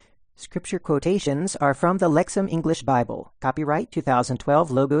Scripture quotations are from the Lexham English Bible. Copyright 2012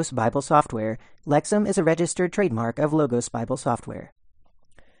 Logos Bible Software. Lexham is a registered trademark of Logos Bible Software.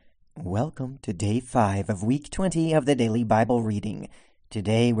 Welcome to Day 5 of Week 20 of the Daily Bible Reading.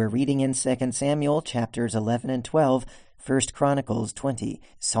 Today we're reading in 2 Samuel chapters 11 and 12, 1 Chronicles 20,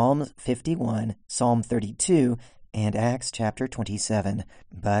 Psalm 51, Psalm 32, and Acts chapter 27.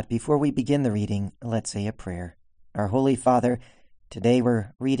 But before we begin the reading, let's say a prayer. Our Holy Father, today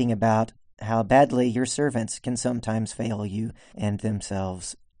we're reading about how badly your servants can sometimes fail you and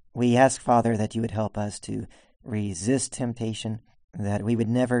themselves. We ask, Father, that you would help us to resist temptation, that we would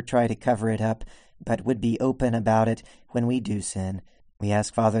never try to cover it up, but would be open about it when we do sin. We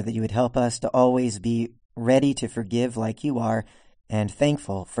ask, Father, that you would help us to always be ready to forgive like you are, and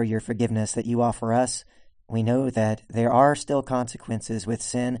thankful for your forgiveness that you offer us. We know that there are still consequences with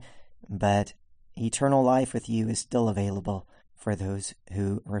sin, but eternal life with you is still available for those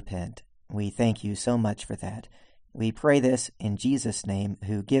who repent. We thank you so much for that. We pray this in Jesus' name,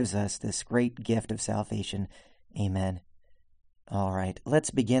 who gives us this great gift of salvation. Amen. All right, let's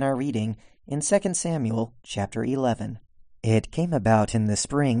begin our reading in 2 Samuel chapter 11. It came about in the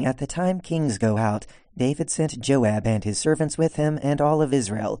spring, at the time kings go out, David sent Joab and his servants with him and all of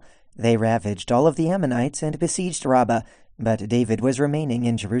Israel. They ravaged all of the Ammonites and besieged Rabbah, but David was remaining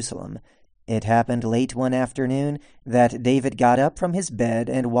in Jerusalem. It happened late one afternoon that David got up from his bed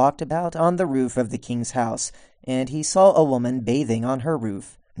and walked about on the roof of the king's house, and he saw a woman bathing on her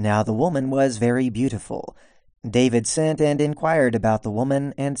roof. Now the woman was very beautiful. David sent and inquired about the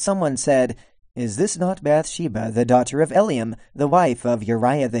woman, and someone said, "Is this not Bathsheba, the daughter of Eliam, the wife of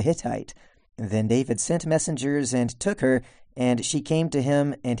Uriah the Hittite?" Then David sent messengers and took her, and she came to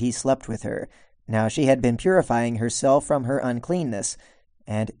him, and he slept with her. Now she had been purifying herself from her uncleanness,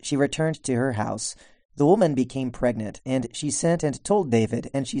 and she returned to her house. The woman became pregnant, and she sent and told David,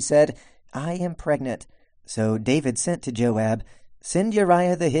 and she said, "I am pregnant." So David sent to Joab, "Send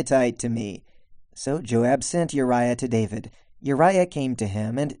Uriah the Hittite to me." So Joab sent Uriah to David. Uriah came to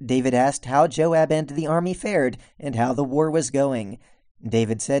him, and David asked how Joab and the army fared, and how the war was going.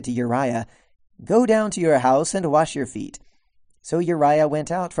 David said to Uriah, "Go down to your house and wash your feet." So Uriah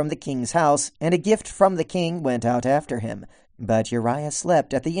went out from the king's house, and a gift from the king went out after him. But Uriah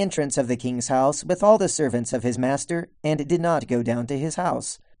slept at the entrance of the king's house with all the servants of his master, and did not go down to his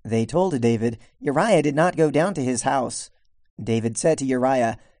house. They told David, "Uriah did not go down to his house." David said to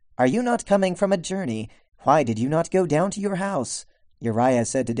Uriah, "Are you not coming from a journey? Why did you not go down to your house?" Uriah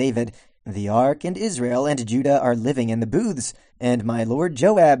said to David, "The ark and Israel and Judah are living in the booths, and my lord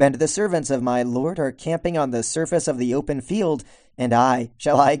Joab and the servants of my lord are camping on the surface of the open field. And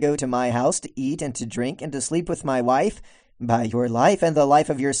shall I go to my house to eat and to drink and to sleep with my wife? By your life and the life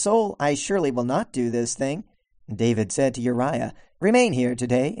of your soul, I surely will not do this thing." David said to Uriah, "Remain here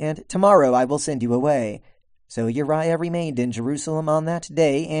today, and tomorrow I will send you away." So Uriah remained in Jerusalem on that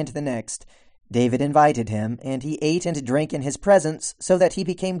day and the next. David invited him, and he ate and drank in his presence, so that he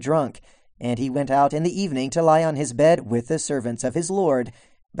became drunk. And he went out in the evening to lie on his bed with the servants of his lord,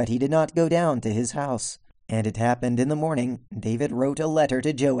 but he did not go down to his house. And it happened in the morning, David wrote a letter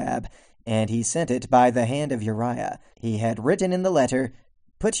to Joab, and he sent it by the hand of Uriah. He had written in the letter,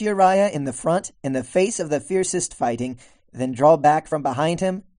 "Put Uriah in the front, in the face of the fiercest fighting, then draw back from behind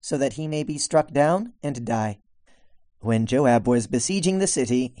him, so that he may be struck down and die." When Joab was besieging the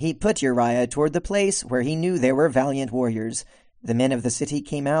city, he put Uriah toward the place where he knew there were valiant warriors. The men of the city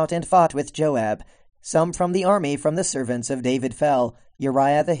came out and fought with Joab. Some from the army from the servants of David fell.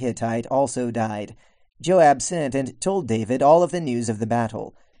 Uriah the Hittite also died. Joab sent and told David all of the news of the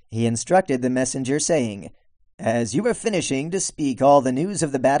battle. He instructed the messenger, saying, "As you are finishing to speak all the news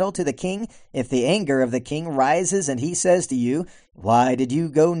of the battle to the king, if the anger of the king rises and he says to you, 'Why did you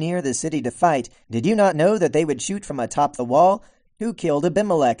go near the city to fight? Did you not know that they would shoot from atop the wall? Who killed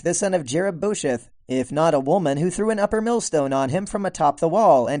Abimelech, the son of Jerubbosheth, if not a woman who threw an upper millstone on him from atop the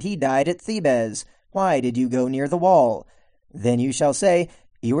wall, and he died at Thebez? Why did you go near the wall?' Then you shall say,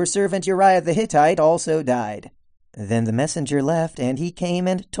 'Your servant Uriah the Hittite also died.'" Then the messenger left, and he came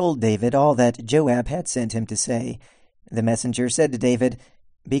and told David all that Joab had sent him to say. The messenger said to David,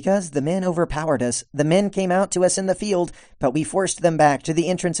 "Because the men overpowered us, the men came out to us in the field, but we forced them back to the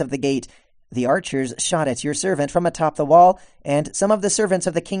entrance of the gate. The archers shot at your servant from atop the wall, and some of the servants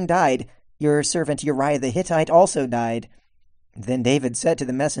of the king died. Your servant Uriah the Hittite also died." Then David said to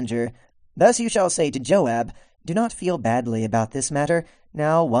the messenger, "Thus you shall say to Joab, 'Do not feel badly about this matter.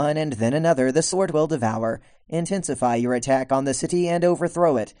 Now one and then another the sword will devour. Intensify your attack on the city and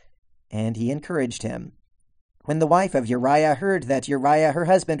overthrow it." And he encouraged him. When the wife of Uriah heard that Uriah her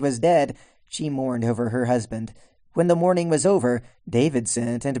husband was dead, she mourned over her husband. When the mourning was over, David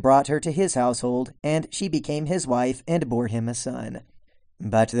sent and brought her to his household, and she became his wife and bore him a son.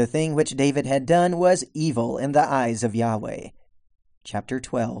 But the thing which David had done was evil in the eyes of Yahweh. Chapter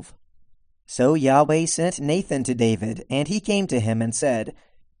 12. So Yahweh sent Nathan to David, and he came to him and said,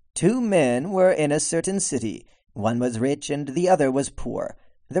 2 men were in a certain city. One was rich and the other was poor.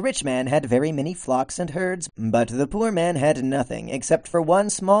 The rich man had very many flocks and herds, but the poor man had nothing except for one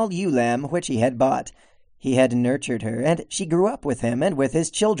small ewe lamb which he had bought. He had nurtured her, and she grew up with him and with his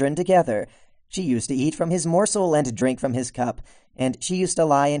children together. She used to eat from his morsel and drink from his cup, and she used to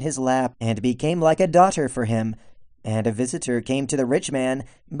lie in his lap, and became like a daughter for him. And a visitor came to the rich man,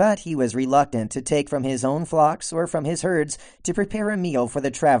 but he was reluctant to take from his own flocks or from his herds to prepare a meal for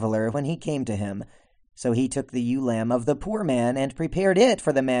the traveler when he came to him. So he took the ewe lamb of the poor man and prepared it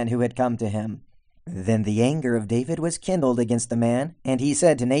for the man who had come to him. Then the anger of David was kindled against the man, and he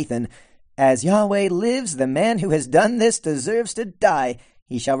said to Nathan, As Yahweh lives, the man who has done this deserves to die.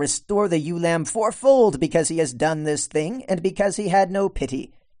 He shall restore the ewe lamb fourfold because he has done this thing, and because he had no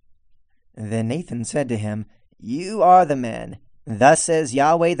pity. Then Nathan said to him, You are the man. Thus says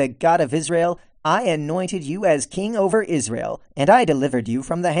Yahweh, the God of Israel, I anointed you as king over Israel, and I delivered you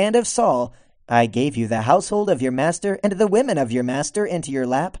from the hand of Saul. I gave you the household of your master and the women of your master into your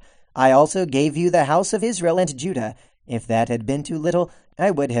lap. I also gave you the house of Israel and Judah. If that had been too little,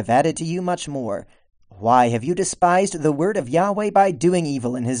 I would have added to you much more. Why have you despised the word of Yahweh by doing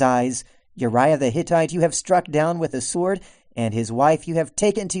evil in his eyes? Uriah the Hittite you have struck down with a sword, and his wife you have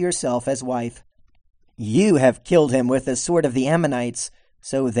taken to yourself as wife. You have killed him with the sword of the Ammonites.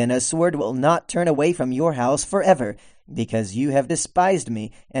 So then a sword will not turn away from your house forever, because you have despised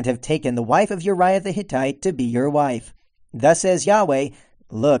me, and have taken the wife of Uriah the Hittite to be your wife. Thus says Yahweh,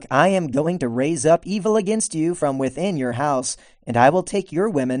 Look, I am going to raise up evil against you from within your house, and I will take your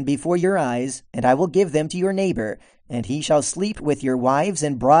women before your eyes, and I will give them to your neighbor, and he shall sleep with your wives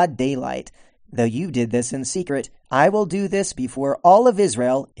in broad daylight. Though you did this in secret, I will do this before all of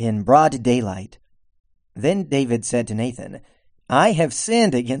Israel in broad daylight. Then David said to Nathan, I have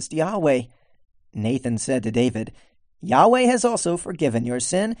sinned against Yahweh. Nathan said to David, Yahweh has also forgiven your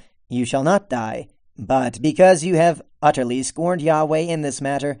sin. You shall not die. But because you have utterly scorned Yahweh in this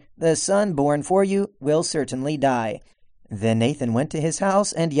matter, the son born for you will certainly die. Then Nathan went to his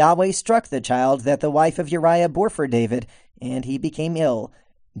house, and Yahweh struck the child that the wife of Uriah bore for David, and he became ill.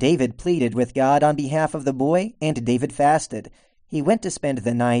 David pleaded with God on behalf of the boy, and David fasted. He went to spend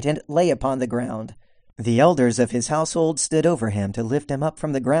the night and lay upon the ground. The elders of his household stood over him to lift him up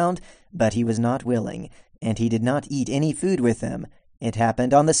from the ground, but he was not willing, and he did not eat any food with them. It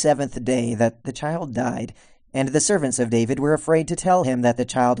happened on the 7th day that the child died, and the servants of David were afraid to tell him that the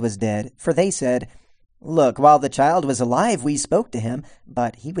child was dead, for they said, Look, while the child was alive we spoke to him,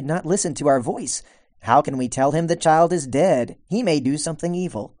 but he would not listen to our voice. How can we tell him the child is dead? He may do something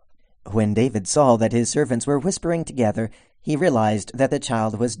evil. When David saw that his servants were whispering together, he realized that the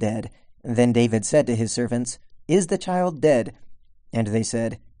child was dead. Then David said to his servants, Is the child dead? And they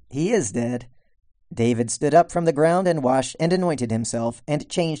said, He is dead. David stood up from the ground and washed and anointed himself and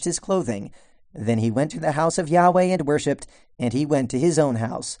changed his clothing. Then he went to the house of Yahweh and worshipped, and he went to his own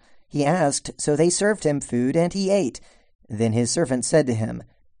house. He asked, so they served him food, and he ate. Then his servant said to him,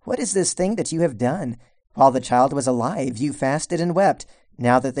 What is this thing that you have done? While the child was alive, you fasted and wept.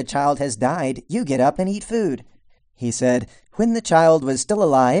 Now that the child has died, you get up and eat food. He said, When the child was still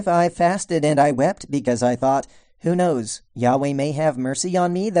alive, I fasted and I wept, because I thought, Who knows, Yahweh may have mercy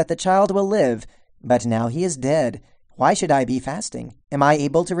on me that the child will live. But now he is dead. Why should I be fasting? Am I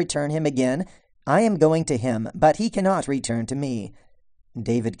able to return him again? I am going to him, but he cannot return to me.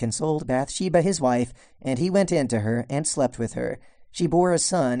 David consoled Bathsheba his wife, and he went in to her and slept with her. She bore a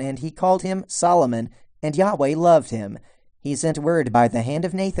son, and he called him Solomon, and Yahweh loved him. He sent word by the hand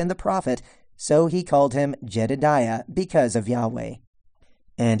of Nathan the prophet, so he called him Jedediah, because of Yahweh.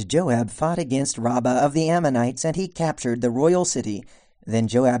 And Joab fought against Rabbah of the Ammonites, and he captured the royal city. Then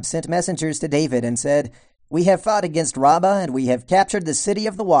Joab sent messengers to David and said, We have fought against Rabbah, and we have captured the city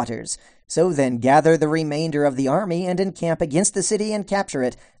of the waters. So then gather the remainder of the army and encamp against the city and capture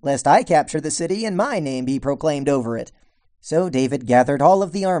it, lest I capture the city and my name be proclaimed over it. So David gathered all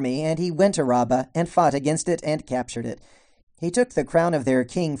of the army, and he went to Rabbah and fought against it and captured it. He took the crown of their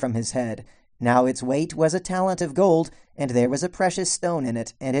king from his head. Now its weight was a talent of gold, and there was a precious stone in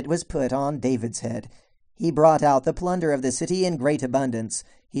it, and it was put on David's head. He brought out the plunder of the city in great abundance.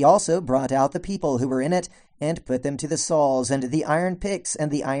 He also brought out the people who were in it, and put them to the saws, and the iron picks, and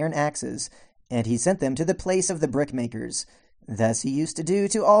the iron axes. And he sent them to the place of the brickmakers. Thus he used to do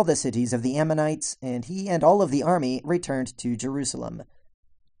to all the cities of the Ammonites, and he and all of the army returned to Jerusalem.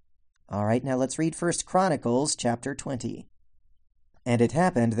 All right, now let's read 1 Chronicles chapter 20. And it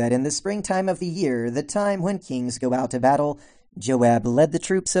happened that in the springtime of the year, the time when kings go out to battle, Joab led the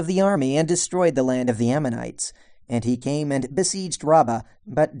troops of the army and destroyed the land of the Ammonites. And he came and besieged Rabbah,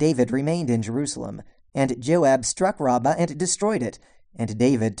 but David remained in Jerusalem. And Joab struck Rabbah and destroyed it. And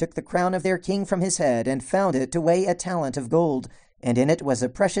David took the crown of their king from his head, and found it to weigh a talent of gold, and in it was a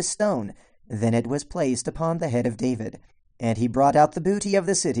precious stone. Then it was placed upon the head of David. And he brought out the booty of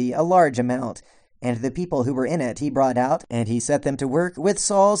the city, a large amount. And the people who were in it he brought out, and he set them to work with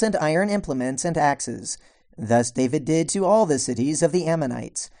saws and iron implements and axes. Thus David did to all the cities of the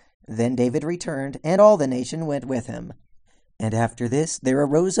Ammonites. Then David returned, and all the nation went with him. And after this there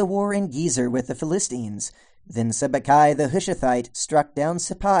arose a war in Gezer with the Philistines. Then Sibbecai the Hushathite struck down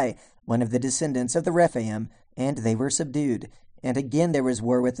Sippai, one of the descendants of the Rephaim, and they were subdued. And again there was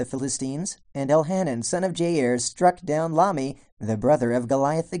war with the Philistines, and Elhanan son of Jair struck down Lahmi, the brother of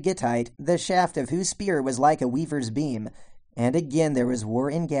Goliath the Gittite, the shaft of whose spear was like a weaver's beam. And again there was war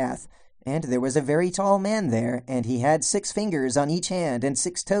in Gath, and there was a very tall man there, and he had 6 fingers on each hand, and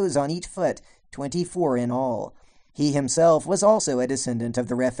 6 toes on each foot, 24 in all. He himself was also a descendant of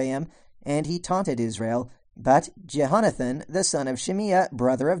the Rephaim, and he taunted Israel, but Jehonathan the son of Shimea,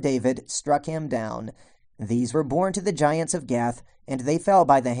 brother of David, struck him down. These were born to the giants of Gath, and they fell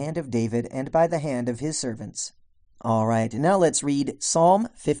by the hand of David and by the hand of his servants. All right, now let's read Psalm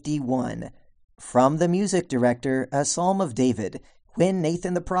 51. From the music director, a psalm of David, when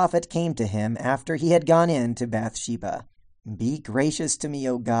Nathan the prophet came to him after he had gone in to Bathsheba. Be gracious to me,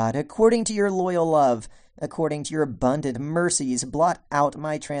 O God, according to your loyal love. According to your abundant mercies, blot out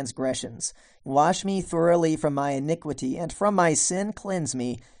my transgressions. Wash me thoroughly from my iniquity, and from my sin cleanse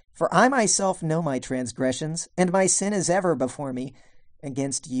me. For I myself know my transgressions, and my sin is ever before me.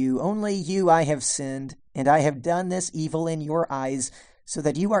 Against you, only you, I have sinned, and I have done this evil in your eyes, so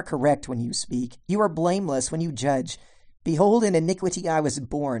that you are correct when you speak. You are blameless when you judge. Behold, in iniquity I was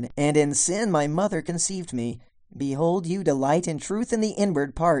born, and in sin my mother conceived me. Behold, you delight in truth in the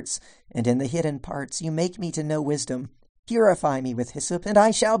inward parts, and in the hidden parts you make me to know wisdom. Purify me with hyssop, and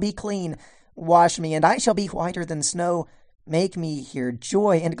I shall be clean. Wash me, and I shall be whiter than snow. Make me hear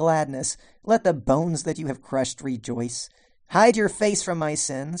joy and gladness. Let the bones that you have crushed rejoice. Hide your face from my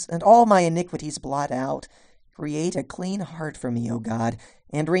sins, and all my iniquities blot out. Create a clean heart for me, O God,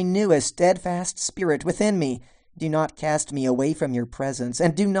 and renew a steadfast spirit within me. Do not cast me away from your presence,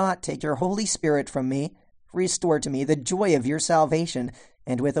 and do not take your Holy Spirit from me. Restore to me the joy of your salvation,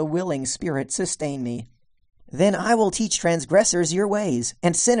 and with a willing spirit sustain me. Then I will teach transgressors your ways,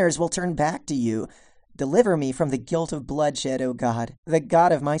 and sinners will turn back to you. Deliver me from the guilt of bloodshed, O God, the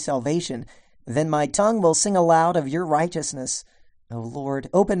God of my salvation. Then my tongue will sing aloud of your righteousness. O Lord,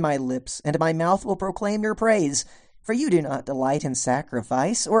 open my lips, and my mouth will proclaim your praise. For you do not delight in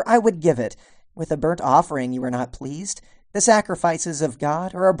sacrifice, or I would give it. With a burnt offering you are not pleased. The sacrifices of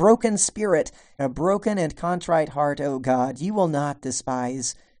God are a broken spirit, a broken and contrite heart, O God, you will not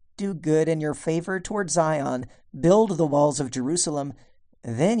despise. Do good in your favor toward Zion. Build the walls of Jerusalem.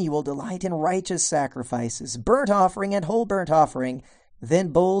 Then you will delight in righteous sacrifices, burnt offering and whole burnt offering. Then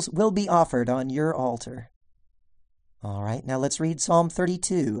bulls will be offered on your altar. All right, now let's read Psalm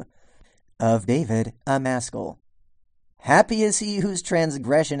 32. Of David, a maskil. Happy is he whose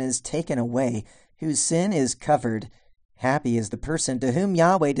transgression is taken away, whose sin is covered. Happy is the person to whom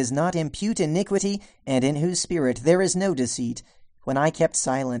Yahweh does not impute iniquity, and in whose spirit there is no deceit. When I kept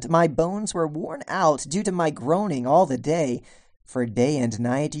silent, my bones were worn out due to my groaning all the day. For day and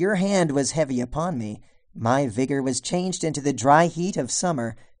night your hand was heavy upon me. My vigor was changed into the dry heat of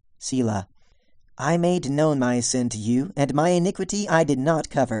summer. Selah. I made known my sin to you, and my iniquity I did not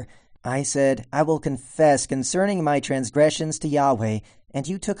cover. I said, I will confess concerning my transgressions to Yahweh, and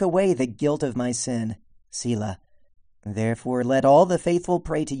you took away the guilt of my sin. Selah. Therefore let all the faithful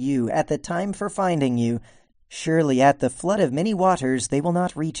pray to you at the time for finding you. Surely at the flood of many waters they will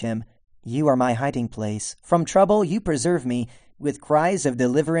not reach him. You are my hiding place. From trouble you preserve me. With cries of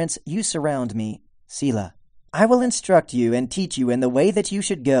deliverance you surround me. Selah. I will instruct you and teach you in the way that you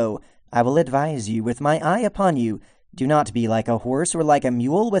should go. I will advise you with my eye upon you. Do not be like a horse or like a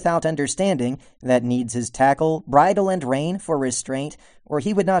mule without understanding, that needs his tackle, bridle, and rein for restraint, or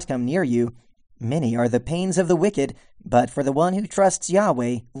he would not come near you. Many are the pains of the wicked, but for the one who trusts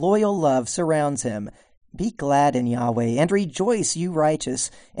Yahweh, loyal love surrounds him. Be glad in Yahweh, and rejoice, you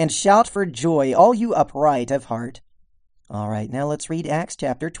righteous, and shout for joy, all you upright of heart. All right, now let's read Acts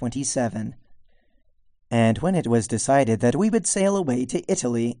chapter 27. And when it was decided that we would sail away to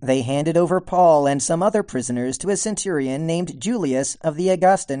Italy, they handed over Paul and some other prisoners to a centurion named Julius of the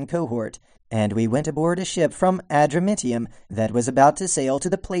Augustan cohort. And we went aboard a ship from Adramyttium that was about to sail to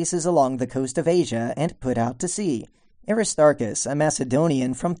the places along the coast of Asia, and put out to sea. Aristarchus, a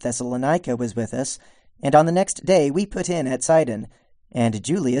Macedonian from Thessalonica, was with us, and on the next day we put in at Sidon. And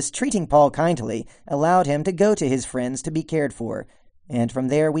Julius, treating Paul kindly, allowed him to go to his friends to be cared for. And from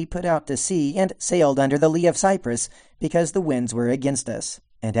there we put out to sea, and sailed under the lee of Cyprus, because the winds were against us.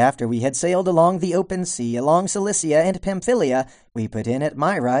 And after we had sailed along the open sea, along Cilicia and Pamphylia, we put in at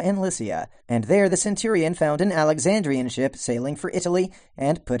Myra in Lycia. And there the centurion found an Alexandrian ship sailing for Italy,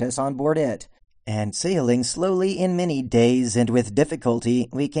 and put us on board it. And sailing slowly in many days and with difficulty,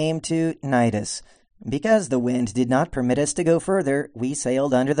 we came to Cnidus. Because the wind did not permit us to go further, we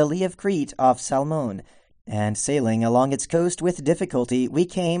sailed under the lee of Crete off Salmone. And sailing along its coast with difficulty, we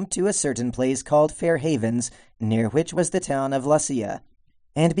came to a certain place called Fair Havens, near which was the town of Lasea.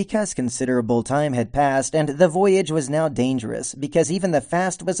 And because considerable time had passed, and the voyage was now dangerous, because even the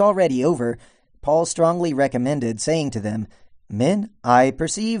fast was already over, Paul strongly recommended, saying to them, "Men, I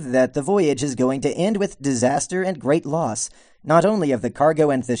perceive that the voyage is going to end with disaster and great loss, not only of the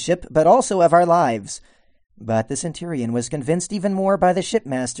cargo and the ship, but also of our lives." But the centurion was convinced even more by the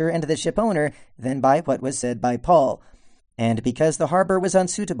shipmaster and the shipowner than by what was said by Paul. And because the harbor was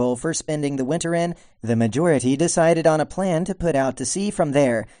unsuitable for spending the winter in, the majority decided on a plan to put out to sea from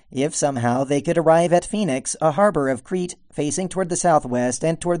there, if somehow they could arrive at Phoenix, a harbor of Crete, facing toward the southwest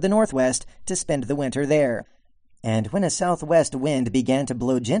and toward the northwest, to spend the winter there. And when a southwest wind began to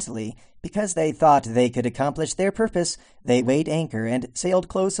blow gently, because they thought they could accomplish their purpose, they weighed anchor and sailed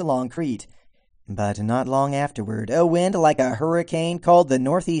close along Crete. But not long afterward, a wind like a hurricane called the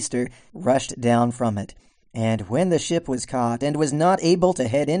northeaster rushed down from it. And when the ship was caught and was not able to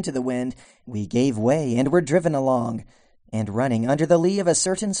head into the wind, we gave way and were driven along. And running under the lee of a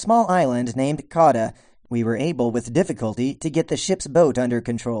certain small island named Cauda, we were able with difficulty to get the ship's boat under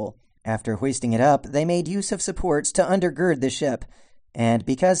control. After hoisting it up, they made use of supports to undergird the ship. And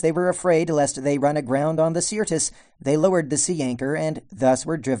because they were afraid lest they run aground on the Syrtis, they lowered the sea anchor and thus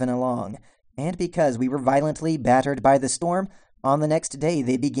were driven along. And because we were violently battered by the storm, on the next day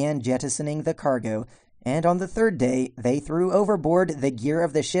they began jettisoning the cargo, and on the third day they threw overboard the gear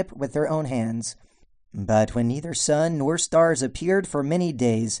of the ship with their own hands. But when neither sun nor stars appeared for many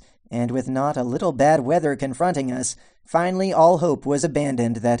days, and with not a little bad weather confronting us, finally all hope was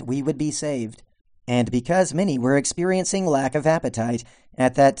abandoned that we would be saved. And because many were experiencing lack of appetite,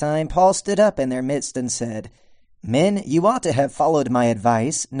 at that time Paul stood up in their midst and said, "Men, you ought to have followed my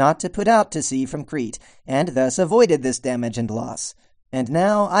advice, not to put out to sea from Crete, and thus avoided this damage and loss. And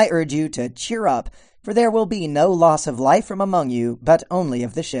now I urge you to cheer up, for there will be no loss of life from among you, but only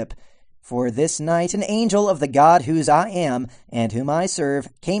of the ship. For this night an angel of the God whose I am, and whom I serve,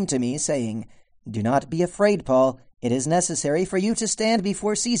 came to me, saying, 'Do not be afraid, Paul. It is necessary for you to stand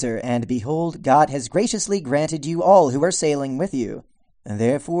before Caesar, and behold, God has graciously granted you all who are sailing with you.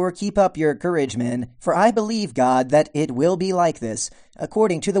 Therefore keep up your courage, men, for I believe God that it will be like this,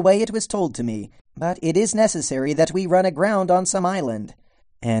 according to the way it was told to me. But it is necessary that we run aground on some island.'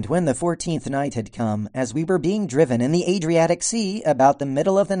 And when the 14th night had come, as we were being driven in the Adriatic Sea about the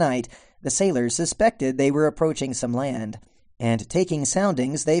middle of the night, the sailors suspected they were approaching some land. And taking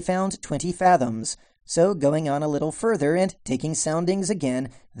soundings, they found 20 fathoms. So going on a little further and taking soundings again,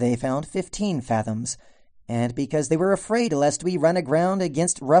 they found 15 fathoms. And because they were afraid lest we run aground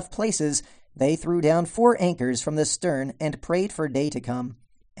against rough places, they threw down 4 anchors from the stern and prayed for day to come.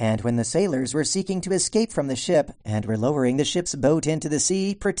 And when the sailors were seeking to escape from the ship, and were lowering the ship's boat into the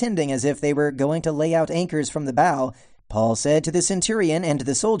sea, pretending as if they were going to lay out anchors from the bow, Paul said to the centurion and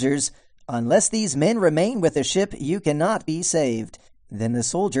the soldiers, 'Unless these men remain with the ship, you cannot be saved.' Then the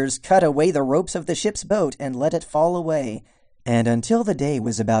soldiers cut away the ropes of the ship's boat and let it fall away. And until the day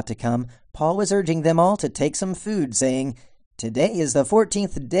was about to come, Paul was urging them all to take some food, saying, 'Today is the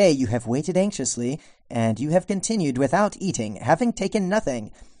 14th day you have waited anxiously, and you have continued without eating, having taken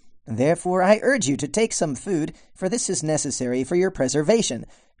nothing. Therefore I urge you to take some food, for this is necessary for your preservation,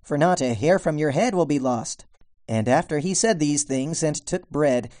 for not a hair from your head will be lost.' And after he said these things and took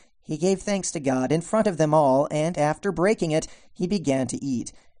bread, he gave thanks to God in front of them all, and after breaking it, he began to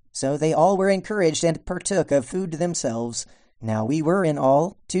eat. So they all were encouraged and partook of food themselves. Now we were in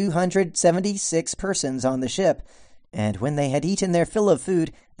all 276 persons on the ship. And when they had eaten their fill of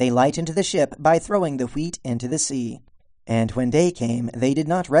food, they lightened the ship by throwing the wheat into the sea. And when day came, they did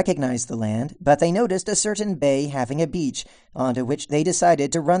not recognize the land, but they noticed a certain bay having a beach, onto which they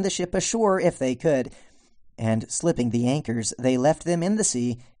decided to run the ship ashore if they could. And slipping the anchors, they left them in the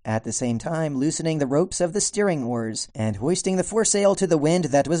sea, at the same time loosening the ropes of the steering oars, and hoisting the foresail to the wind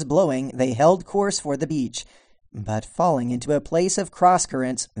that was blowing, they held course for the beach. But falling into a place of cross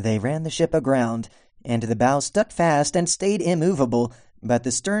currents, they ran the ship aground, and the bow stuck fast and stayed immovable, but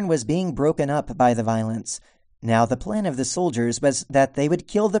the stern was being broken up by the violence. Now the plan of the soldiers was that they would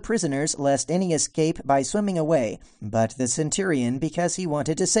kill the prisoners lest any escape by swimming away, but the centurion, because he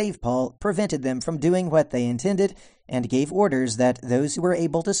wanted to save Paul, prevented them from doing what they intended, and gave orders that those who were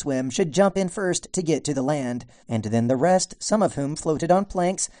able to swim should jump in first to get to the land, and then the rest, some of whom floated on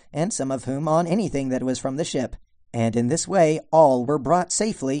planks, and some of whom on anything that was from the ship. And in this way all were brought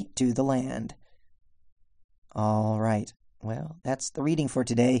safely to the land. All right. Well, that's the reading for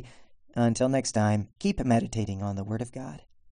today. Until next time, keep meditating on the Word of God.